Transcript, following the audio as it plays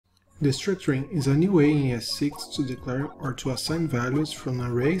Destructuring is a new way in ES6 to declare or to assign values from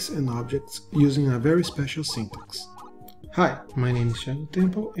arrays and objects using a very special syntax. Hi, my name is Thiago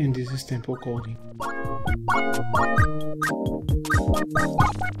Temple and this is Temple Coding.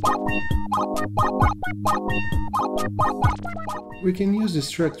 We can use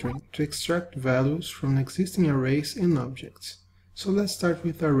destructuring to extract values from existing arrays and objects. So let's start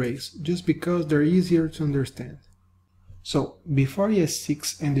with arrays, just because they're easier to understand. So, before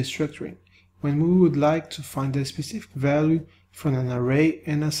ES6 and destructuring, when we would like to find a specific value from an array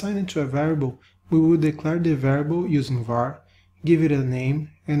and assign it to a variable, we would declare the variable using var, give it a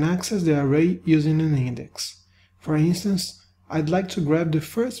name, and access the array using an index. For instance, I'd like to grab the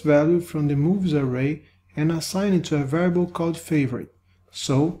first value from the moves array and assign it to a variable called favorite.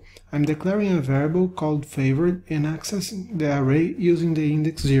 So, I'm declaring a variable called favorite and accessing the array using the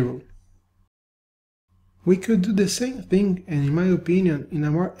index 0. We could do the same thing, and in my opinion, in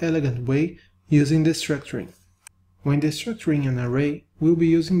a more elegant way, using destructuring. When destructuring an array, we'll be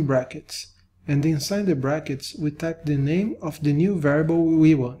using brackets, and inside the brackets we type the name of the new variable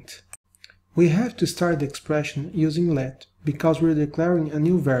we want. We have to start the expression using let, because we're declaring a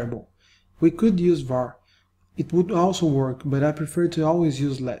new variable. We could use var. It would also work, but I prefer to always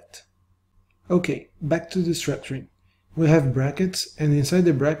use let. Okay, back to destructuring. We have brackets, and inside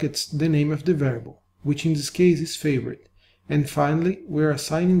the brackets the name of the variable, which in this case is favorite, and finally we are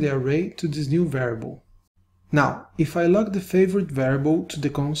assigning the array to this new variable. Now, if I log the favorite variable to the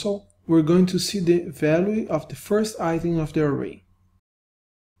console, we're going to see the value of the first item of the array.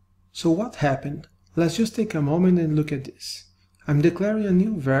 So what happened? Let's just take a moment and look at this. I'm declaring a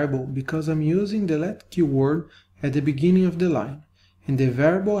new variable because I'm using the let keyword at the beginning of the line, and the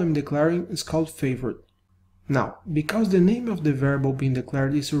variable I'm declaring is called favorite. Now, because the name of the variable being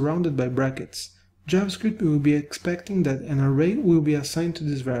declared is surrounded by brackets, JavaScript will be expecting that an array will be assigned to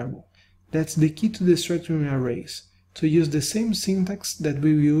this variable. That's the key to destructuring arrays, to use the same syntax that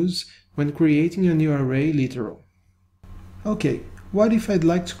we use when creating a new array literal. Okay, what if I'd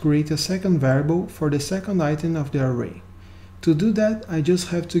like to create a second variable for the second item of the array? To do that, I just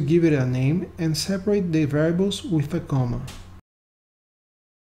have to give it a name and separate the variables with a comma.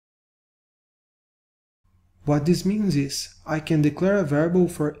 What this means is, I can declare a variable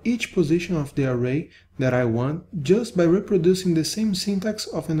for each position of the array that I want just by reproducing the same syntax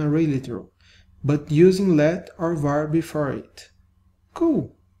of an array literal, but using let or var before it.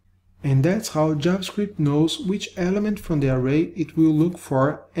 Cool! And that's how JavaScript knows which element from the array it will look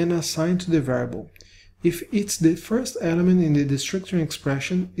for and assign to the variable. If it's the first element in the destructuring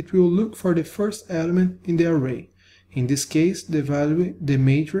expression, it will look for the first element in the array. In this case, the value, the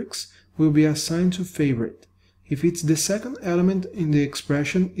matrix, will be assigned to favorite. If it's the second element in the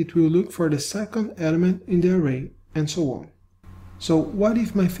expression, it will look for the second element in the array, and so on. So what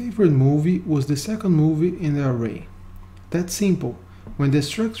if my favorite movie was the second movie in the array? That's simple. When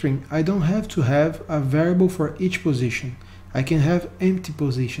destructuring, I don't have to have a variable for each position. I can have empty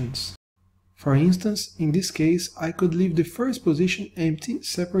positions. For instance, in this case, I could leave the first position empty,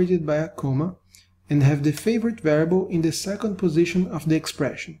 separated by a comma, and have the favorite variable in the second position of the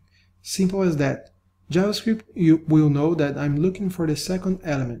expression. Simple as that. JavaScript will know that I'm looking for the second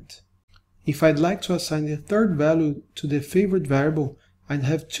element. If I'd like to assign the third value to the favorite variable, I'd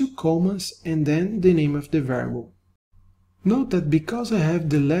have two commas and then the name of the variable. Note that because I have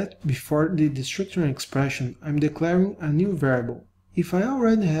the let before the destructuring expression, I'm declaring a new variable. If I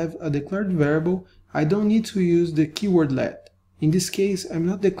already have a declared variable, I don't need to use the keyword let. In this case, I'm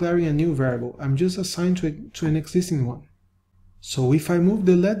not declaring a new variable, I'm just assigned to an existing one. So if I move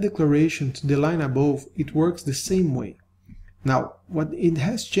the let declaration to the line above, it works the same way. Now, what it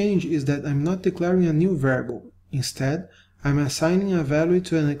has changed is that I'm not declaring a new variable. Instead, I'm assigning a value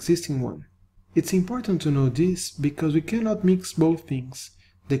to an existing one. It's important to know this because we cannot mix both things,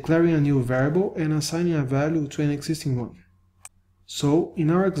 declaring a new variable and assigning a value to an existing one. So, in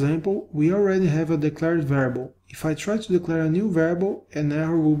our example, we already have a declared variable. If I try to declare a new variable, an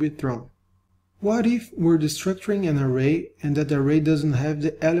error will be thrown. What if we're destructuring an array and that array doesn't have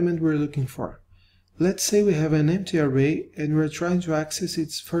the element we're looking for? Let's say we have an empty array and we're trying to access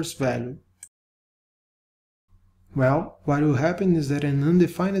its first value. Well, what will happen is that an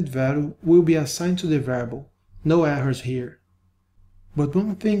undefined value will be assigned to the variable. No errors here. But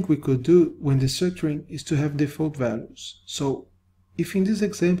one thing we could do when destructuring is to have default values. So, if in this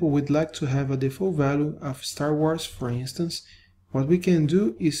example we'd like to have a default value of Star Wars, for instance, what we can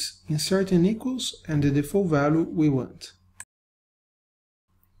do is insert an equals and the default value we want.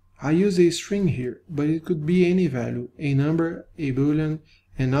 I use a string here, but it could be any value, a number, a boolean,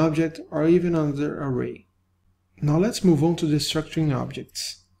 an object, or even another array. Now let's move on to destructuring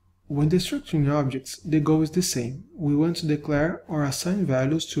objects. when destructuring objects, the goal is the same. We want to declare or assign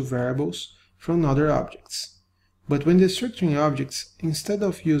values to variables from other objects. But when destructuring objects, instead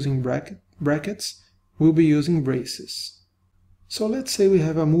of using brackets, we'll be using braces. So let's say we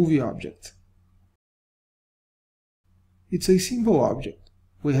have a movie object. It's a simple object.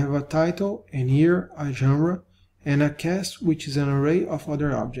 We have a title, an year, a genre, and a cast, which is an array of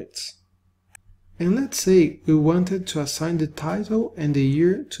other objects. And let's say we wanted to assign the title and the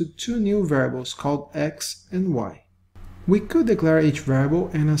year to two new variables called x and y. We could declare each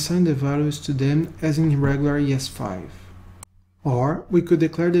variable and assign the values to them as in regular ES6. Or we could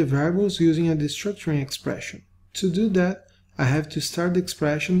declare the variables using a destructuring expression. To do that, I have to start the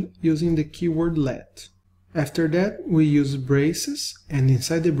expression using the keyword let. After that, we use braces, and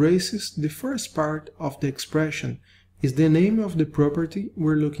inside the braces, the first part of the expression is the name of the property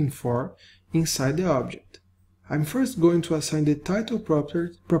we're looking for inside the object. I'm first going to assign the title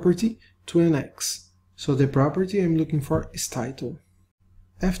property to an x, so the property I'm looking for is title.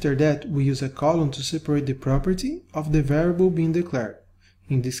 After that, we use a colon to separate the property of the variable being declared,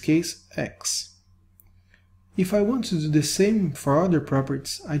 in this case x. If I want to do the same for other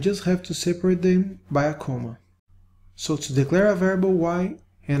properties, I just have to separate them by a comma. So to declare a variable y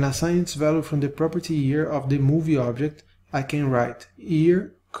and assign its value from the property year of the movie object, I can write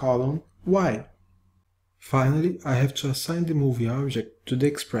year, colon, y. Finally, I have to assign the movie object to the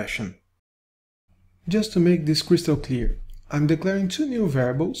expression. Just to make this crystal clear, I'm declaring two new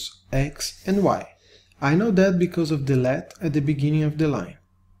variables, x and y. I know that because of the let at the beginning of the line.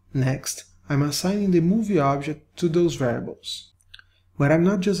 Next, I'm assigning the movie object to those variables. But I'm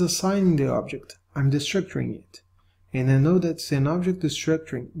not just assigning the object, I'm destructuring it. And I know that's an object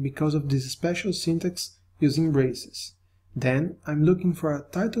destructuring because of this special syntax using braces. Then I'm looking for a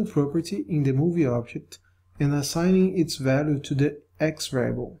title property in the movie object and assigning its value to the x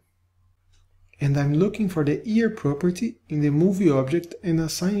variable. And I'm looking for the year property in the movie object and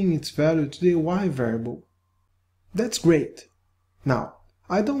assigning its value to the y variable. That's great! Now,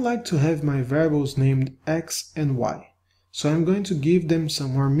 I don't like to have my variables named x and y, so I'm going to give them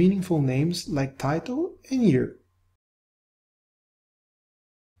some more meaningful names like title and year.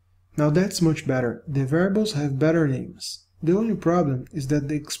 Now that's much better, the variables have better names. The only problem is that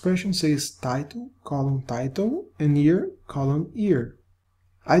the expression says title, colon title, and year, colon year.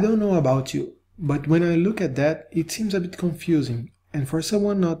 I don't know about you, but when I look at that, it seems a bit confusing, and for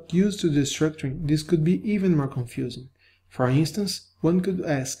someone not used to destructuring, this could be even more confusing. For instance, one could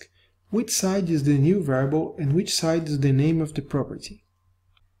ask, which side is the new variable and which side is the name of the property?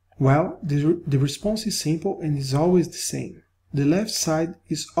 Well, the response is simple and is always the same. The left side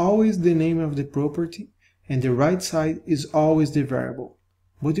is always the name of the property and the right side is always the variable.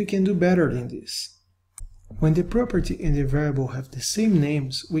 But you can do better than this. When the property and the variable have the same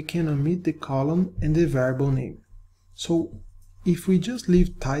names, we can omit the colon and the variable name. So if we just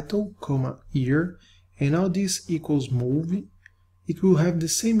leave title, year, and now this equals movie, it will have the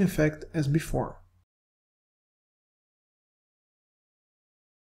same effect as before.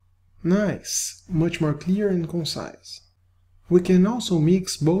 Nice! Much more clear and concise. We can also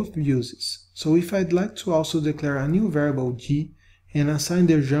mix both uses, so if I'd like to also declare a new variable g and assign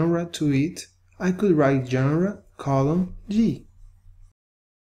the genre to it, I could write genre, colon, g.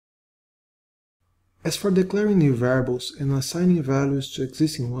 As for declaring new variables and assigning values to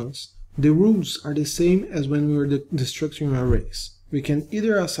existing ones, the rules are the same as when we were destructuring arrays. We can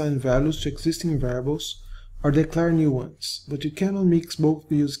either assign values to existing variables or declare new ones, but you cannot mix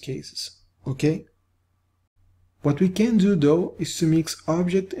both use cases, okay? What we can do though is to mix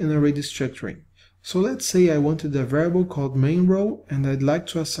object and array destructuring. So let's say I wanted a variable called main row and I'd like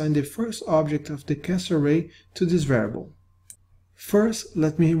to assign the first object of the cast array to this variable. First,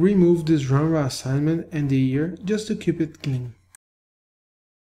 let me remove this genre assignment and the year just to keep it clean.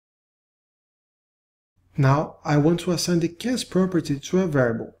 Now I want to assign the cast property to a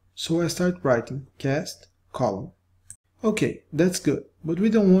variable, so I start writing cast, colon. Okay, that's good, but we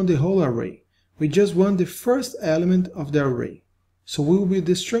don't want the whole array. We just want the first element of the array, so we will be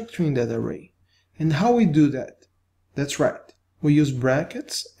destructuring that array. And how we do that? That's right, we use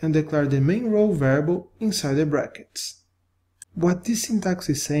brackets and declare the main row variable inside the brackets. What this syntax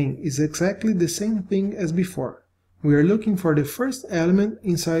is saying is exactly the same thing as before. We are looking for the first element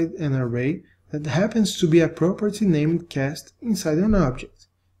inside an array that happens to be a property named cast inside an object.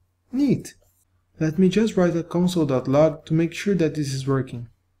 Neat! Let me just write a console.log to make sure that this is working.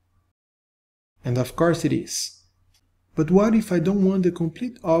 And of course it is. But what if I don't want the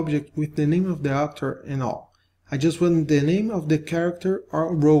complete object with the name of the author and all? I just want the name of the character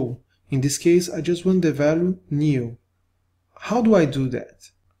or role. In this case, I just want the value new. How do I do that?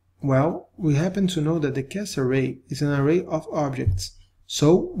 Well, we happen to know that the cast array is an array of objects,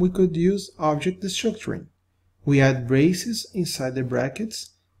 so we could use object destructuring. We add braces inside the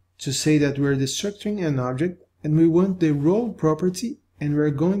brackets to say that we're destructuring an object and we want the role property, and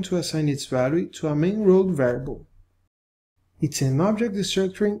we're going to assign its value to a main role variable. It's an object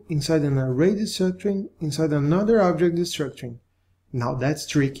destructuring inside an array destructuring inside another object destructuring. Now that's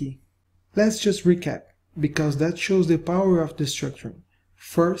tricky. Let's just recap, because that shows the power of destructuring.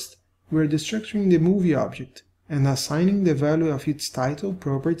 First, we're destructuring the movie object and assigning the value of its title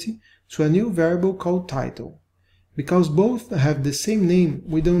property to a new variable called title. Because both have the same name,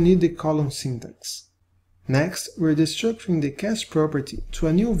 we don't need the colon syntax. Next, we're destructuring the cast property to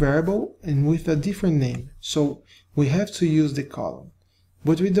a new variable and with a different name, so we have to use the colon.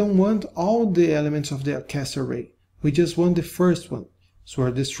 But we don't want all the elements of the cast array, we just want the first one, so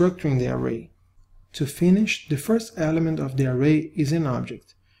we're destructuring the array. To finish, the first element of the array is an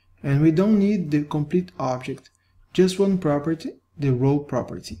object, and we don't need the complete object, just one property, the role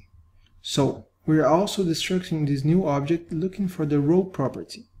property. So, we're also destructuring this new object looking for the role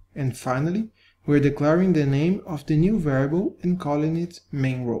property, and finally, we're declaring the name of the new variable and calling it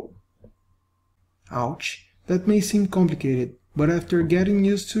main role. Ouch, that may seem complicated, but after getting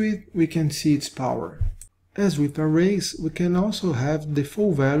used to it, we can see its power. As with arrays, we can also have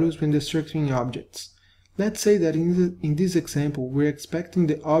default values when destructuring objects. Let's say that in this example, we're expecting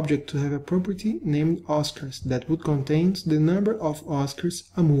the object to have a property named Oscars that would contain the number of Oscars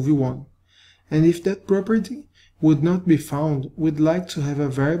a movie won. And if that property would not be found, we'd like to have a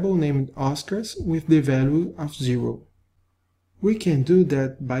variable named Oscars with the value of 0. We can do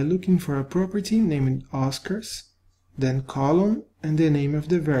that by looking for a property named Oscars, then colon and the name of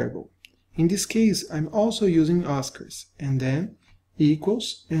the variable. In this case, I'm also using Oscars, and then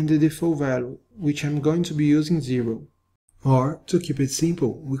equals and the default value, which I'm going to be using 0. Or, to keep it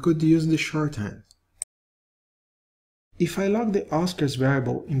simple, we could use the shorthand. If I log the Oscars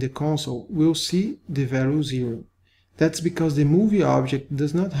variable in the console, we'll see the value 0. That's because the movie object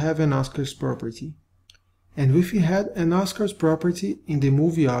does not have an Oscars property. And if we had an Oscars property in the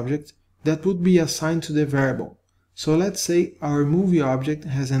movie object, that would be assigned to the variable. So let's say our movie object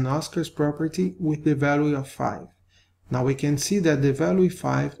has an Oscars property with the value of 5. Now we can see that the value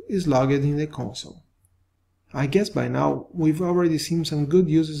 5 is logged in the console. I guess by now we've already seen some good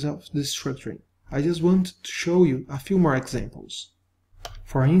uses of destructuring. I just want to show you a few more examples.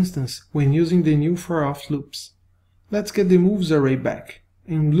 For instance, when using the new for-off loops. Let's get the moves array back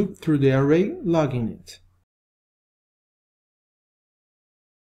and loop through the array, logging it.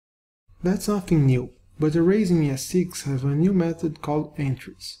 That's nothing new, but arrays in ES6 have a new method called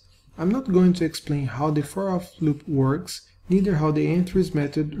entries. I'm not going to explain how the for-off loop works, neither how the entries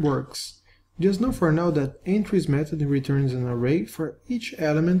method works. Just know for now that entries method returns an array for each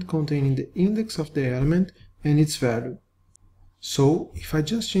element containing the index of the element and its value. So, if I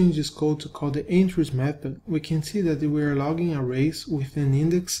just change this code to call the entries method, we can see that we are logging arrays with an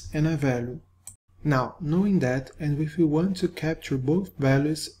index and a value. Now, knowing that, and if we want to capture both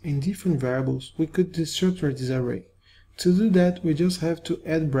values in different variables, we could destructure this array. To do that, we just have to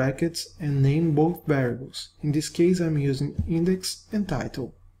add brackets and name both variables. In this case, I'm using index and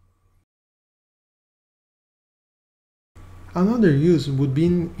title. Another use would be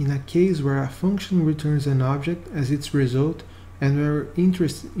in a case where a function returns an object as its result and we're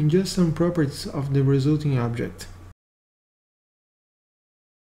interested in just some properties of the resulting object.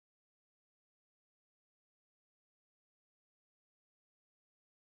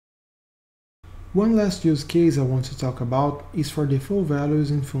 One last use case I want to talk about is for default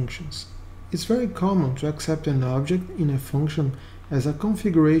values in functions. It's very common to accept an object in a function as a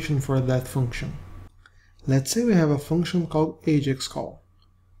configuration for that function. Let's say we have a function called AJAXCall.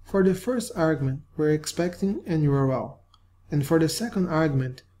 For the first argument, we're expecting an URL, and for the second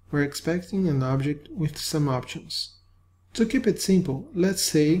argument, we're expecting an object with some options. To keep it simple, let's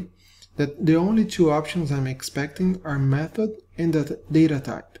say that the only two options I'm expecting are method and data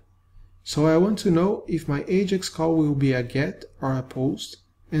type. So I want to know if my AJAXCall will be a GET or a POST,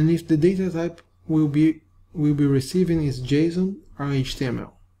 and if the data type we'll be receiving is JSON or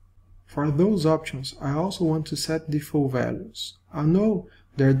HTML. For those options, I also want to set default values. I know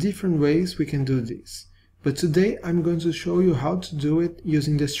there are different ways we can do this, but today I'm going to show you how to do it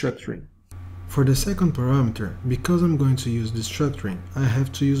using destructuring. For the second parameter, because I'm going to use destructuring, I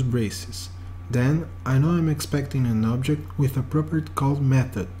have to use braces. Then, I know I'm expecting an object with a property called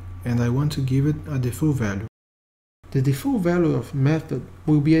method, and I want to give it a default value. The default value of method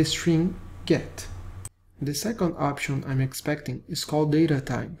will be a string get. The second option I'm expecting is called data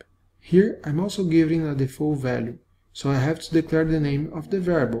type. Here I'm also giving a default value, so I have to declare the name of the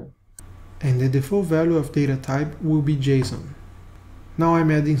variable. And the default value of data type will be JSON. Now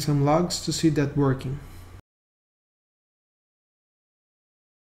I'm adding some logs to see that working.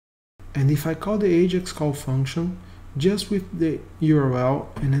 And if I call the AJAX call function just with the URL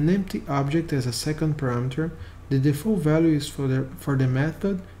and an empty object as a second parameter, the default value is for the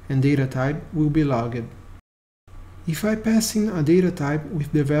method and data type will be logged. If I pass in a data type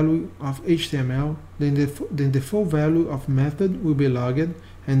with the value of HTML, then the default value of method will be logged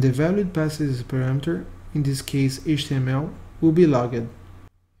and the value it passes as a parameter, in this case HTML, will be logged.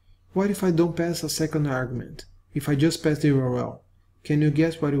 What if I don't pass a second argument? If I just pass the URL, can you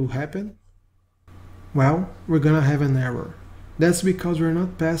guess what will happen? Well, we're gonna have an error. That's because we're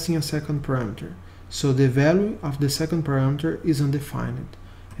not passing a second parameter, so the value of the second parameter is undefined.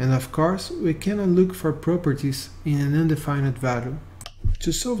 And of course, we cannot look for properties in an undefined value.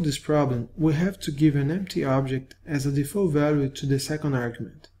 To solve this problem, we have to give an empty object as a default value to the second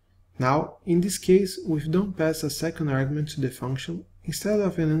argument. Now, in this case, we don't pass a second argument to the function. Instead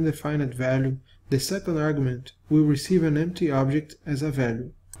of an undefined value, the second argument will receive an empty object as a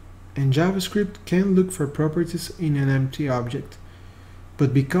value. And JavaScript can look for properties in an empty object.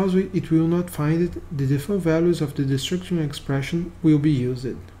 But because it will not find it, the default values of the destructuring expression will be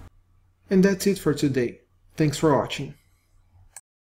used. And that's it for today. Thanks for watching.